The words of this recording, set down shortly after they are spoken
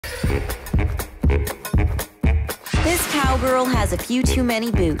cowgirl has a few too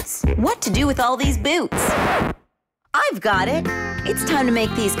many boots. What to do with all these boots? I've got it. It's time to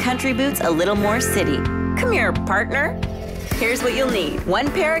make these country boots a little more city. Come here, partner. Here's what you'll need.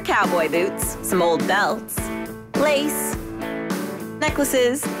 1 pair of cowboy boots, some old belts, lace,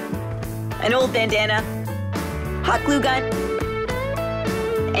 necklaces, an old bandana, hot glue gun,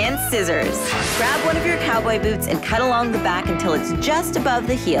 and scissors. Grab one of your cowboy boots and cut along the back until it's just above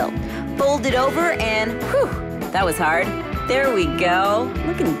the heel. Fold it over and, whew, that was hard. There we go,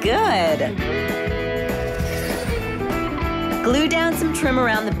 looking good. Glue down some trim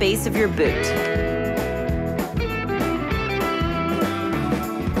around the base of your boot.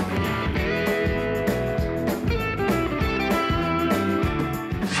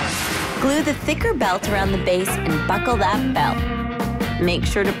 Glue the thicker belt around the base and buckle that belt. Make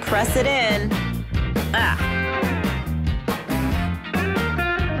sure to press it in.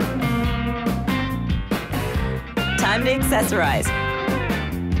 Time to accessorize.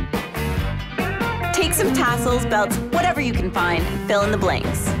 Take some tassels, belts, whatever you can find, fill in the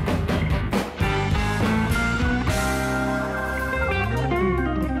blanks.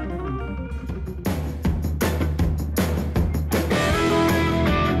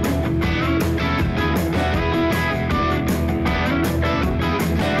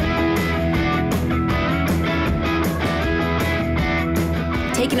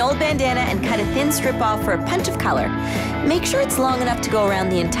 Take an old bandana and cut a thin strip off for a punch of color. Make sure it's long enough to go around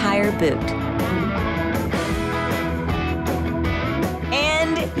the entire boot.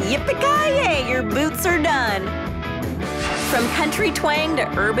 And yippee-ki-yay, your boots are done. From country twang to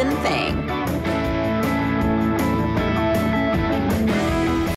urban thing.